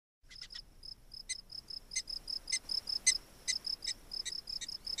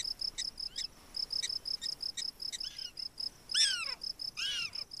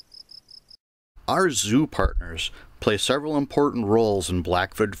Our zoo partners play several important roles in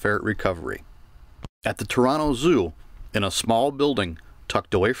black-footed ferret recovery. At the Toronto Zoo, in a small building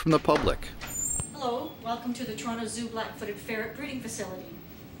tucked away from the public. Hello, welcome to the Toronto Zoo black-footed ferret breeding facility.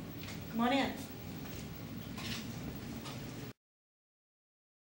 Come on in.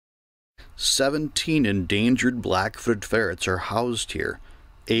 17 endangered black-footed ferrets are housed here,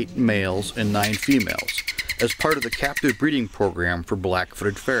 8 males and 9 females, as part of the captive breeding program for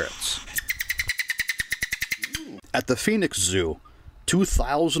black-footed ferrets. At the Phoenix Zoo,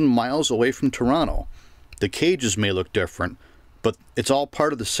 2,000 miles away from Toronto, the cages may look different, but it's all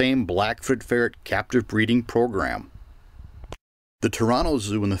part of the same black-footed ferret captive breeding program. The Toronto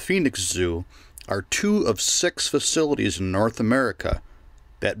Zoo and the Phoenix Zoo are 2 of 6 facilities in North America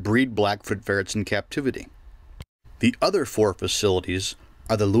that breed black-footed ferrets in captivity. The other 4 facilities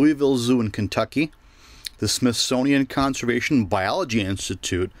are the Louisville Zoo in Kentucky, the Smithsonian Conservation Biology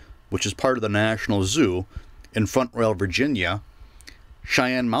Institute, which is part of the National Zoo, in Front Royal, Virginia,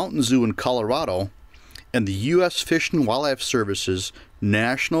 Cheyenne Mountain Zoo in Colorado, and the U.S. Fish and Wildlife Service's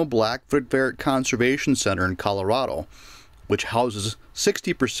National Black-footed Ferret Conservation Center in Colorado, which houses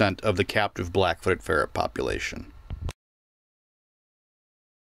 60% of the captive black-footed ferret population.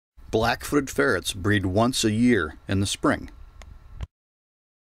 Black-footed ferrets breed once a year in the spring.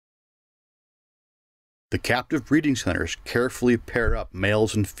 The captive breeding centers carefully pair up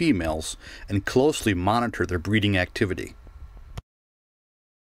males and females and closely monitor their breeding activity.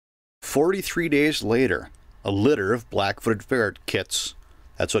 43 days later, a litter of black-footed ferret kits,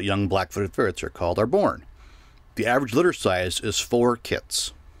 that's what young black-footed ferrets are called, are born. The average litter size is 4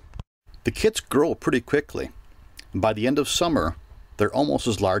 kits. The kits grow pretty quickly, and by the end of summer, they're almost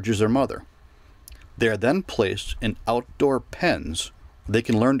as large as their mother. They are then placed in outdoor pens where they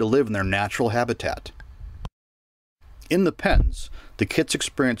can learn to live in their natural habitat. In the pens, the kits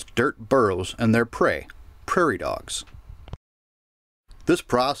experience dirt burrows and their prey, prairie dogs. This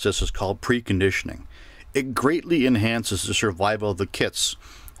process is called preconditioning. It greatly enhances the survival of the kits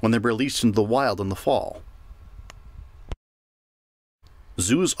when they're released into the wild in the fall.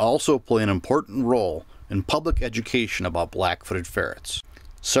 Zoos also play an important role in public education about black-footed ferrets.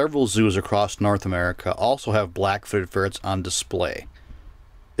 Several zoos across North America also have black-footed ferrets on display.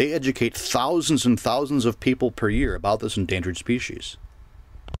 They educate thousands and thousands of people per year about this endangered species.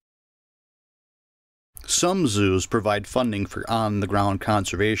 Some zoos provide funding for on-the-ground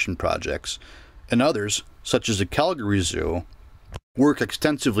conservation projects, and others, such as the Calgary Zoo, work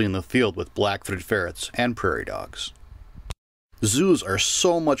extensively in the field with black-footed ferrets and prairie dogs. Zoos are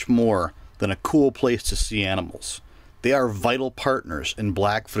so much more than a cool place to see animals. They are vital partners in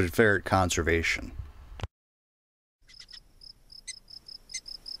black-footed ferret conservation.